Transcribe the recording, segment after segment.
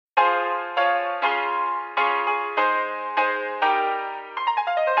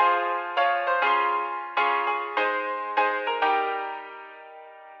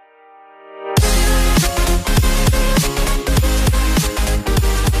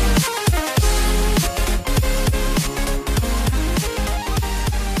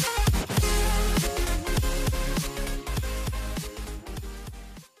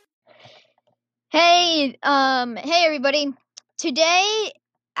Hey everybody. Today,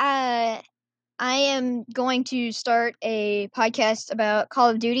 I am going to start a podcast about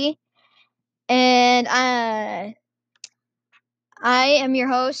Call of Duty, and I am your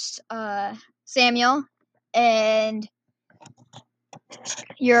host, Samuel, and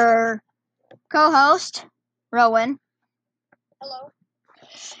your co-host, Rowan. Hello.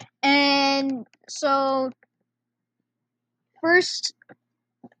 And so,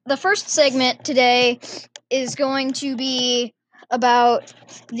 the first segment today is going to be about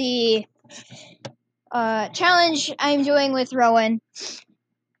the challenge I'm doing with Rowan.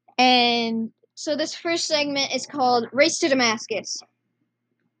 And so this first segment is called Race to Damascus.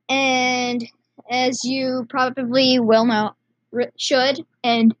 And as you probably will know, should,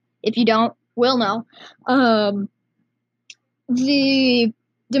 and if you don't, will know, the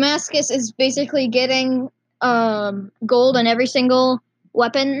Damascus is basically getting gold on every single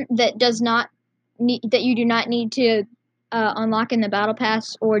weapon that that you do not need to unlock in the battle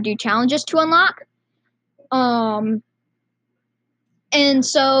pass or do challenges to unlock. And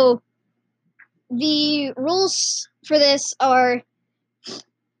so the rules for this are,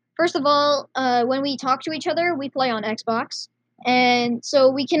 first of all, when we talk to each other, we play on Xbox, and so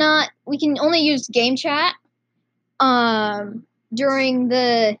we can only use game chat during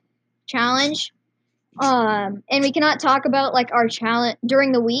the challenge, and we cannot talk about like our challenge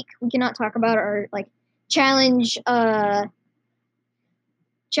during the week. We cannot talk about our like challenge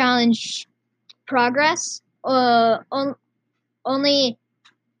progress. Only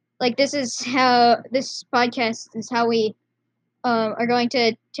like this podcast is how we are going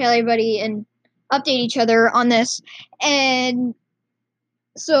to tell everybody and update each other on this. And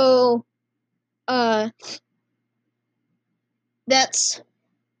so that's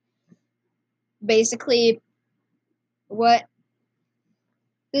basically what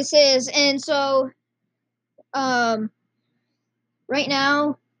this is. And so right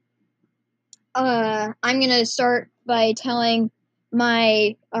now I'm gonna start by telling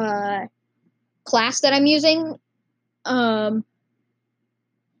my class that I'm using, and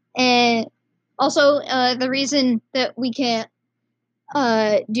also the reason that we can't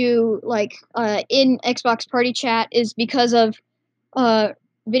do like in Xbox Party Chat is because of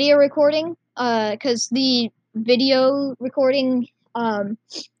video recording. Because the video recording,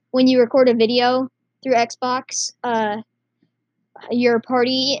 when you record a video through Xbox, the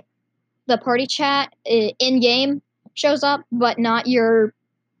party chat in game shows up, but not your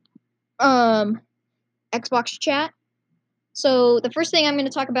Xbox chat. So the first thing I'm going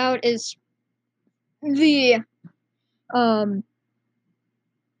to talk about is the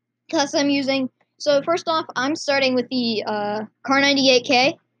class I'm using. So first off, I'm starting with the Car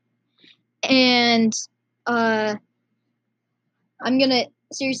 98K, and I'm gonna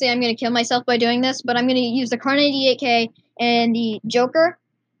kill myself by doing this, but I'm gonna use the Car 98K and the Joker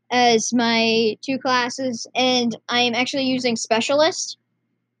as my two classes, and I am actually using Specialist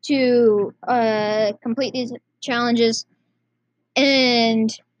to complete these challenges.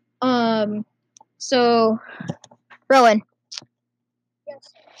 And so Rowan.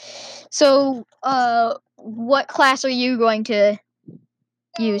 Yes. So what class are you going to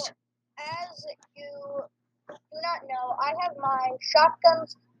use? As you do not know, I have my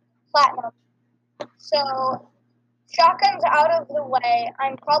shotguns platinum. So shotguns out of the way,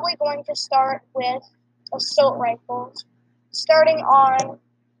 I'm probably going to start with assault rifles, starting on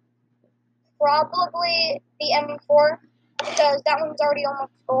probably the M4, because that one's already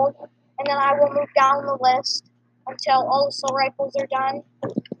almost gold, and then I will move down the list until all assault rifles are done.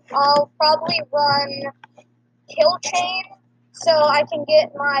 I'll probably run kill chain so I can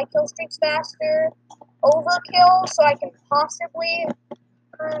get my kill streaks faster, overkill so I can possibly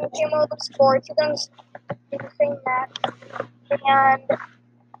earn camos for two guns in the same match, and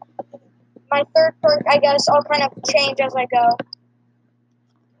my third perk, I guess, I'll kind of change as I go.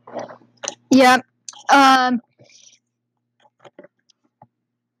 Yeah.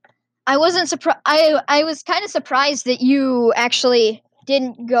 I wasn't surprised. I was kind of surprised that you actually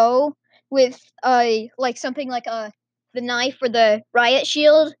didn't go with like something like the knife or the riot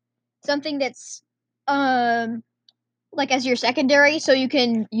shield, something that's like as your secondary, so you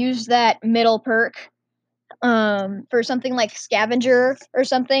can use that middle perk for something like scavenger or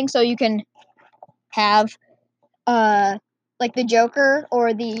something, so you can have like the Joker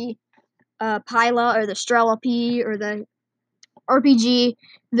or the Pyla or the Strela P or the RPG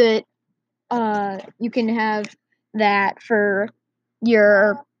that you can have that for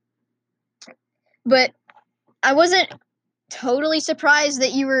your. But I wasn't totally surprised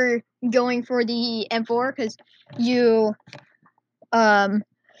that you were going for the M4, because you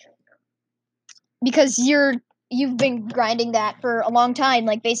because you've been grinding that for a long time,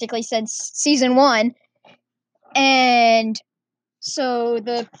 like basically since season 1, and so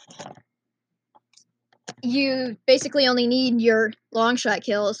you basically only need your long shot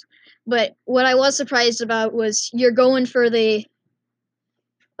kills. But what I was surprised about was you're going for the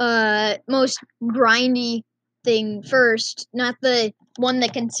most grindy thing first, not the one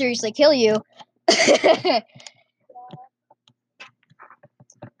that can seriously kill you.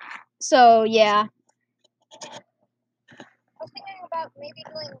 So yeah. I was thinking about maybe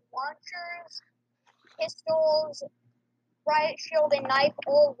doing launchers, pistols, riot shield, and knife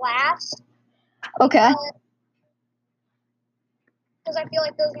all last. Okay. Because I feel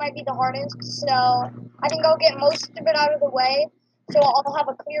like those might be the hardest, so I can go get most of it out of the way, so I'll have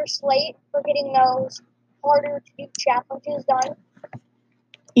a clear slate for getting those harder to do challenges done.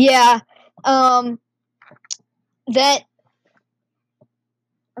 Yeah.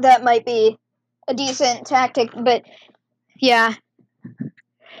 That might be a decent tactic, but yeah.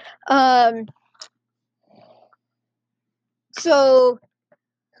 So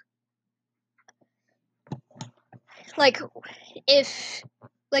like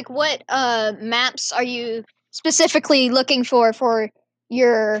what maps are you specifically looking for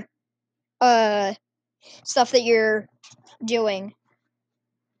your stuff that you're doing?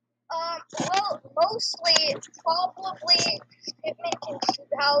 Well, mostly probably shipment and shoot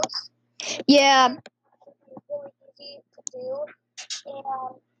house. Yeah. It's really easy to do,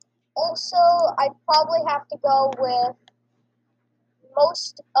 and also I'd probably have to go with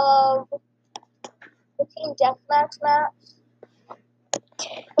most of the team deathmatch maps.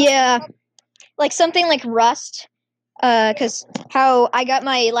 Yeah. Like something like Rust. Because how I got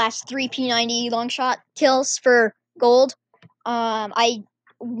my last 3 P90 long shot kills for gold. I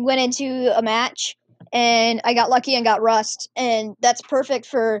went into a match and I got lucky and got Rust, and that's perfect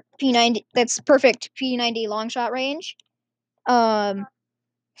for P90. That's perfect P90 long shot range. And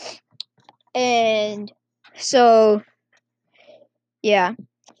so yeah.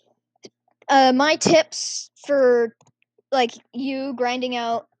 My tips for like you grinding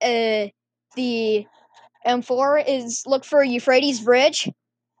out the M4 is look for Euphrates Bridge,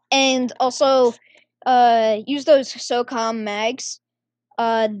 and also use those SOCOM mags.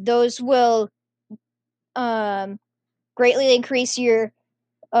 Those will greatly increase your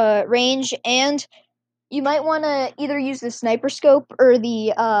range, and you might want to either use the sniper scope or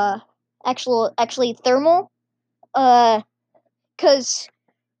the actually thermal, because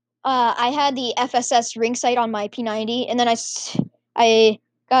I had the FSS ring sight on my P90, and then I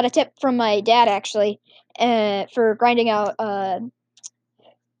got a tip from my dad actually for grinding out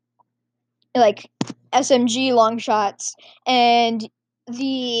like SMG long shots, and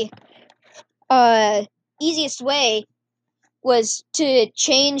the easiest way was to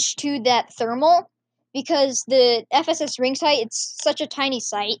change to that thermal, because the FSS ring sight, it's such a tiny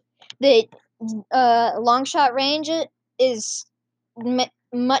sight that long shot range is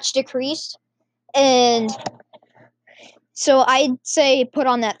much decreased, and so I'd say put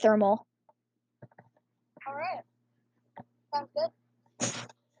on that thermal. Alright. Sounds good.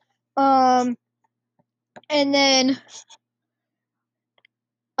 And then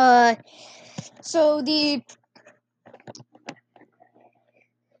so the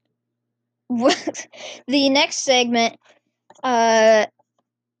the next segment I'm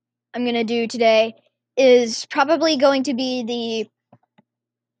gonna do today is probably going to be the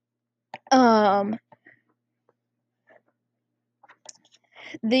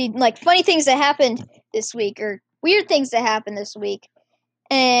like funny things that happened this week, or weird things that happened this week,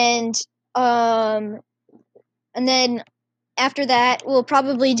 and then after that we'll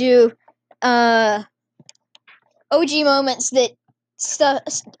probably do OG moments that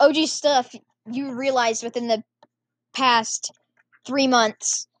OG stuff you realized within the past 3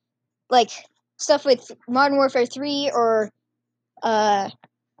 months, like stuff with Modern Warfare 3 or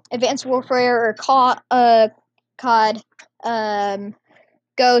Advanced Warfare or COD,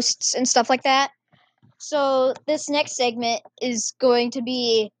 Ghosts and stuff like that. So this next segment is going to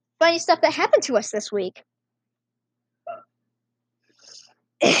be funny stuff that happened to us this week.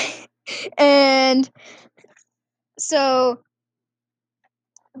 And so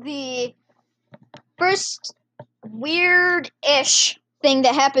the first weird-ish thing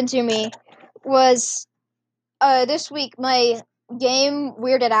that happened to me was this week my game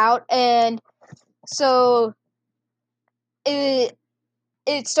weirded out, and so it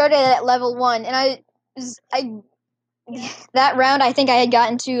started at level 1, and I that round I think I had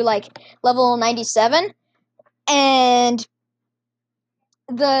gotten to like level 97, and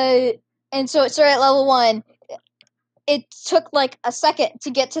so it started at level 1. It took like a second to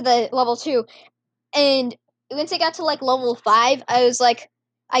get to the level 2, and once I got to like level 5, I was like,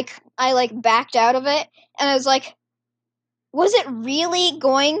 I like backed out of it, and I was like, was it really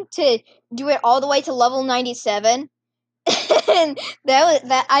going to do it all the way to level 97? And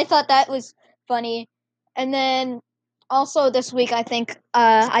that I thought that was funny. And then also this week, I think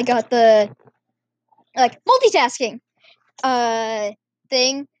I got the like multitasking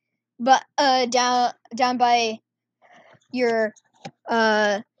thing, but down by your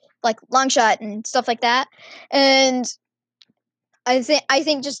like long shot and stuff like that. And I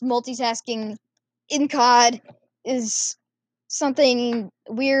think just multitasking in COD is something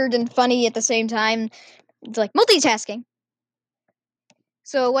weird and funny at the same time. It's like multitasking.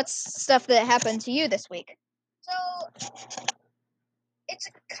 So what's stuff that happened to you this week? So it's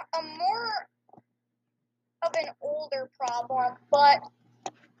a more of an older problem, but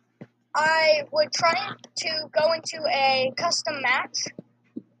I would try to go into a custom match,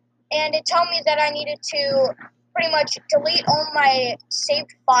 and it told me that I needed to pretty much delete all my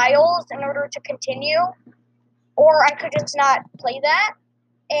saved files in order to continue, or I could just not play that.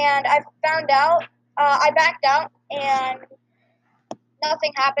 And I found out, I backed out, and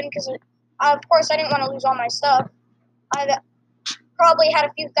nothing happened because, of course, I didn't want to lose all my stuff. I probably had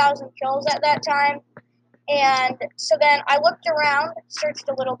a few thousand kills at that time. And so then I looked around, searched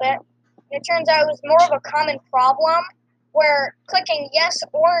a little bit, and it turns out it was more of a common problem where clicking yes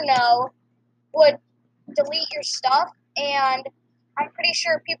or no would delete your stuff. And I'm pretty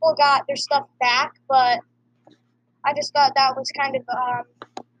sure people got their stuff back, but I just thought that was kind of a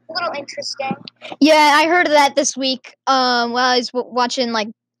little interesting. Yeah, I heard of that this week. While I was watching like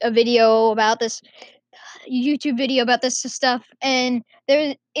a video about this, YouTube video about this stuff, and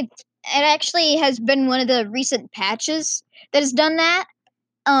it actually has been one of the recent patches that has done that.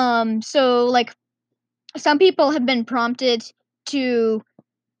 So like some people have been prompted to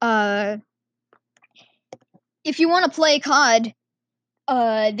if you want to play COD,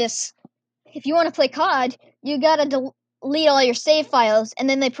 if you want to play COD, you gotta delete all your save files, and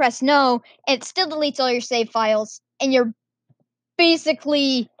then they press no, and it still deletes all your save files, and you're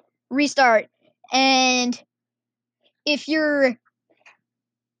basically restart. And if you're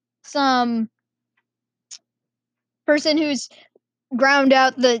some person who's ground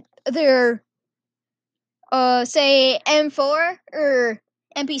out their say M4 or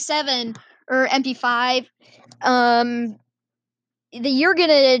MP7 or MP5, you're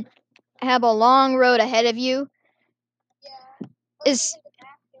gonna have a long road ahead of you. Yeah. Is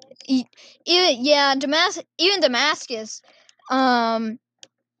yeah, even Damascus.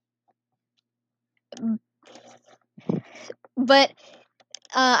 But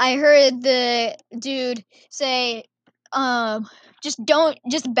I heard the dude say,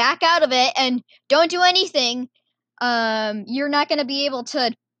 just back out of it and don't do anything. You're not gonna be able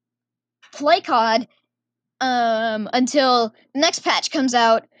to play COD until the next patch comes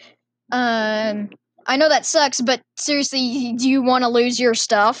out. I know that sucks, but seriously, do you want to lose your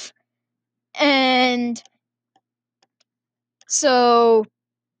stuff? And so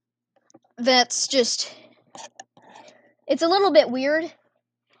that's just, it's a little bit weird.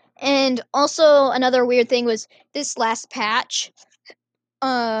 And also another weird thing was this last patch,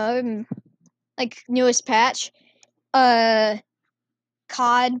 like newest patch, COD,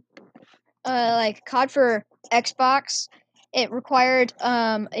 like COD for Xbox, it required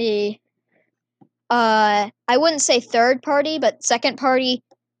I wouldn't say third party, but second party,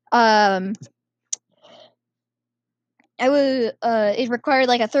 it required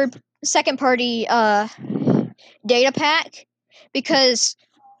like a second party data pack, because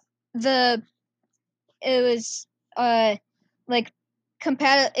it was like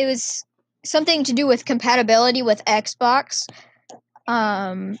it was something to do with compatibility with Xbox,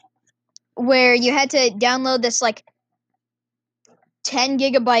 where you had to download this like 10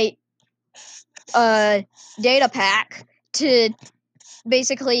 gigabyte data pack to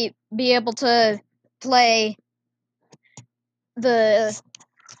basically be able to play the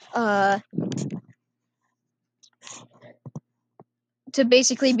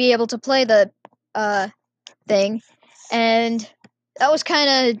thing, and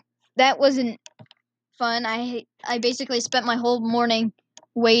that wasn't fun. I basically spent my whole morning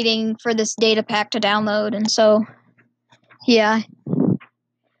waiting for this data pack to download, and so yeah.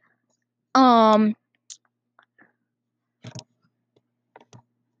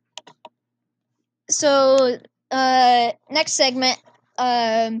 So next segment,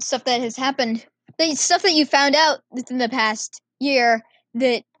 stuff that has happened, the stuff that you found out within the past year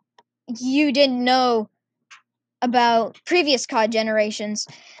that you didn't know about previous COD generations.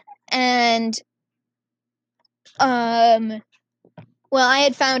 And well, I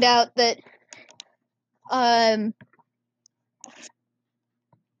had found out that I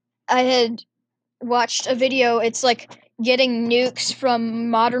had watched a video. It's like getting nukes from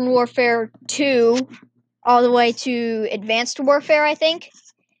Modern Warfare 2 all the way to Advanced Warfare, I think.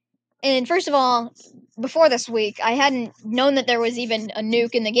 And first of all, before this week, I hadn't known that there was even a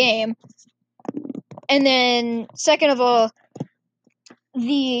nuke in the game. And then, second of all,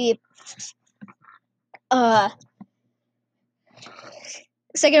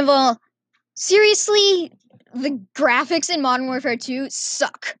 seriously, the graphics in Modern Warfare 2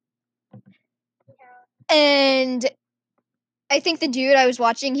 suck. And I think the dude I was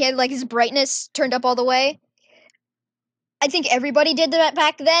watching, he had like his brightness turned up all the way. I think everybody did that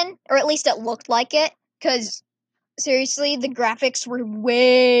back then, or at least it looked like it, because seriously, the graphics were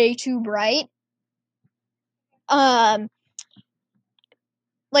way too bright.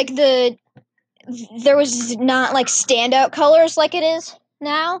 Like there was not like standout colors like it is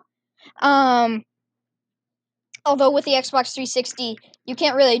now. Although with the Xbox 360, you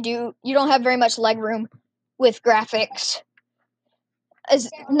don't have very much leg room with graphics.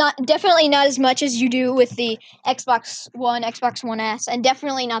 Definitely not as much as you do with the Xbox One, Xbox One S, and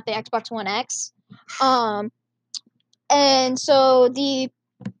definitely not the Xbox One X. And so the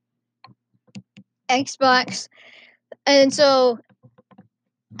Xbox, and so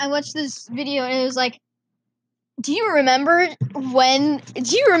I watched this video and it was like, do you remember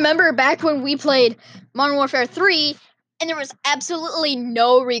back when we played Modern Warfare 3 and there was absolutely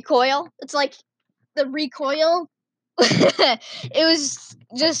no recoil? It's like the recoil it was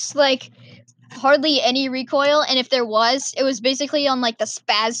just like hardly any recoil, and if there was, it was basically on like the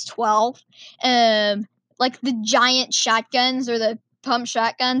Spaz 12, like the giant shotguns or the pump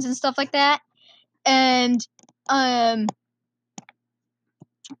shotguns and stuff like that. And then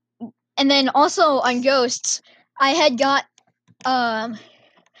also on Ghosts, I had got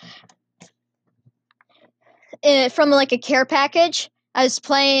from like a care package. I was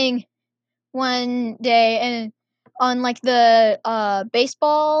playing one day and on like the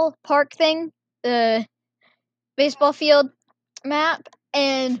baseball park thing, the baseball field map,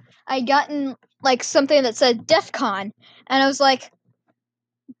 and I gotten like something that said DEFCON, and I was like,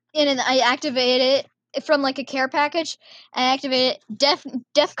 and I activated it from like a care package. I activated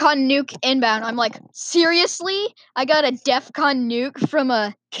DEFCON nuke inbound. I'm like, seriously? I got a DEFCON nuke from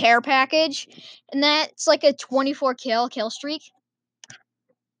a care package, and that's like a 24 kill streak.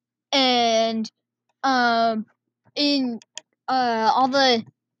 And in all the,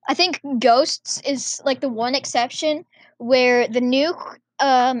 I think Ghosts is like the one exception where the nuke,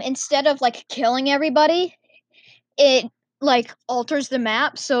 instead of like killing everybody, it like alters the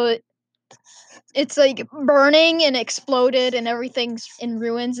map, so it's like burning and exploded and everything's in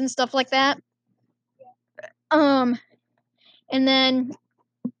ruins and stuff like that. And then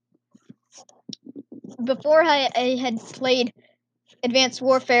before I had played Advanced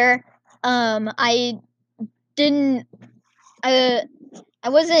Warfare, I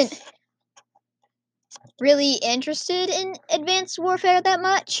wasn't really interested in Advanced Warfare that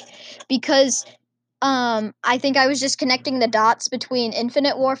much because I think I was just connecting the dots between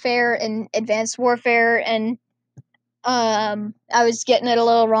Infinite Warfare and Advanced Warfare, and I was getting it a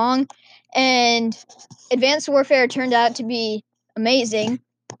little wrong. And Advanced Warfare turned out to be amazing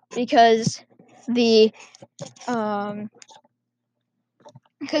because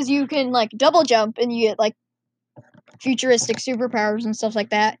because you can like double jump and you get like futuristic superpowers and stuff like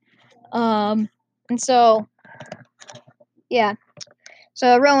that. And so yeah.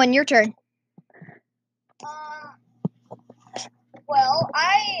 So Rowan, your turn. Well,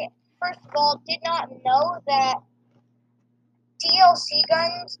 I first of all did not know that DLC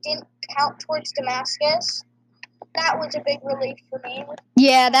guns didn't count towards Damascus. That was a big relief for me.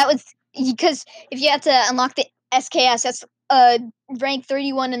 Yeah, that was because if you have to unlock the SKS, that's rank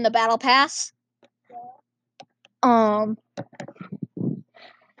 31 in the battle pass. So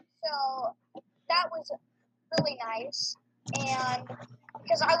that was really nice, and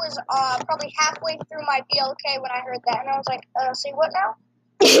because I was probably halfway through my BLK when I heard that, and I was like, say what now?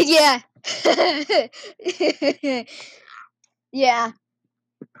 Yeah. Yeah.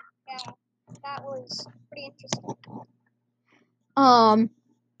 Yeah, that was pretty interesting.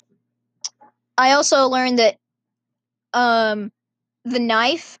 I also learned that the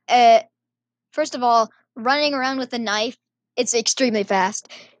knife, first of all, running around with the knife, it's extremely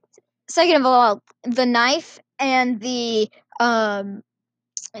fast. Second of all, the knife and the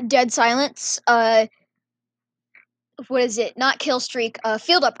dead silence, what is it? Not kill streak,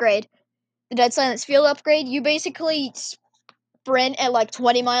 field upgrade. The dead silence field upgrade, you basically sprint at like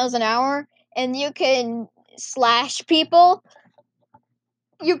 20 miles an hour and you can slash people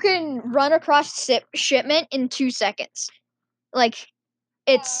you can run across shipment in 2 seconds. Like,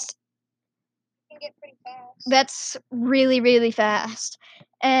 it's You can get pretty fast. that's really, really fast.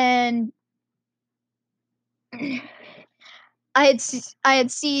 And I had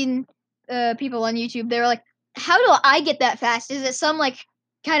seen people on YouTube. They were like, "How do I get that fast? Is it some like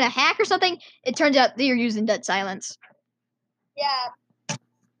kind of hack or something?" It turns out they're using dead silence. Yeah.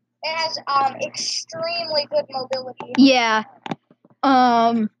 It has extremely good mobility. Yeah.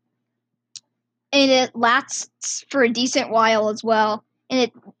 And it lasts for a decent while as well.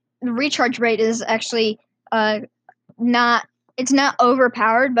 And the recharge rate is actually not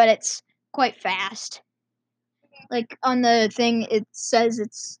overpowered, but it's quite fast. Like on the thing, it says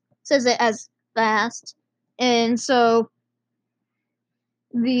it as fast, and so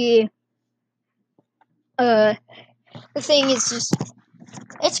the thing is just,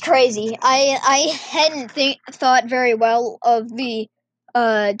 it's crazy. I hadn't thought very well of the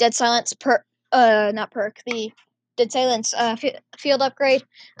dead silence not perk, the dead silence field upgrade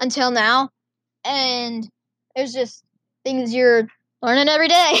until now, and there's just things you're learning every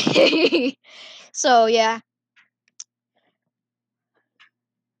day. So yeah.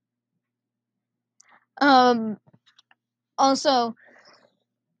 Also,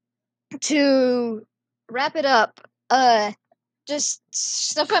 to wrap it up, just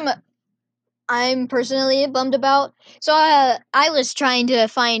stuff I'm personally bummed about. So I was trying to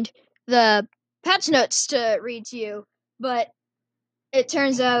find the patch notes to read to you, but it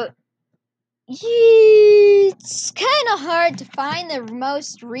turns out it's kind of hard to find the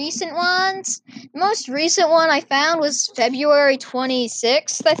most recent ones. The most recent one I found was February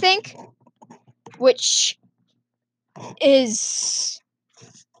 26th, I think, which is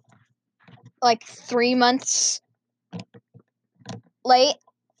like 3 months late.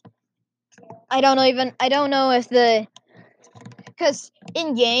 I don't know if because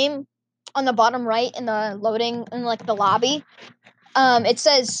in game on the bottom right in the loading in like the lobby, it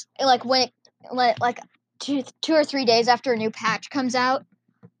says like when like 2 or 3 days after a new patch comes out,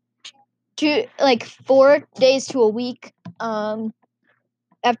 4 days to a week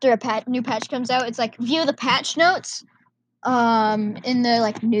after a new patch comes out, it's like view the patch notes in the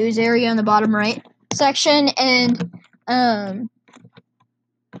like news area on the bottom right section, and I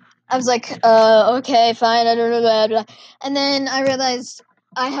was like, okay, fine, I don't know that. And then I realized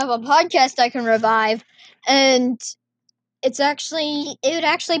I have a podcast I can revive, and it would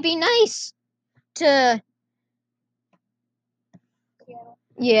actually be nice to,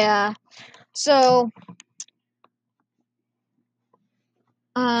 yeah. So,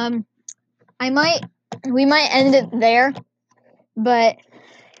 we might end it there, but,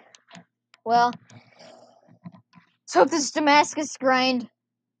 well, let's hope this Damascus grind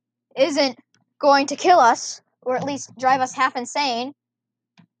isn't going to kill us, or at least drive us half insane.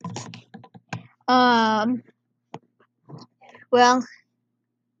 Well,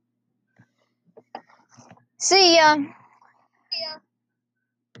 see ya.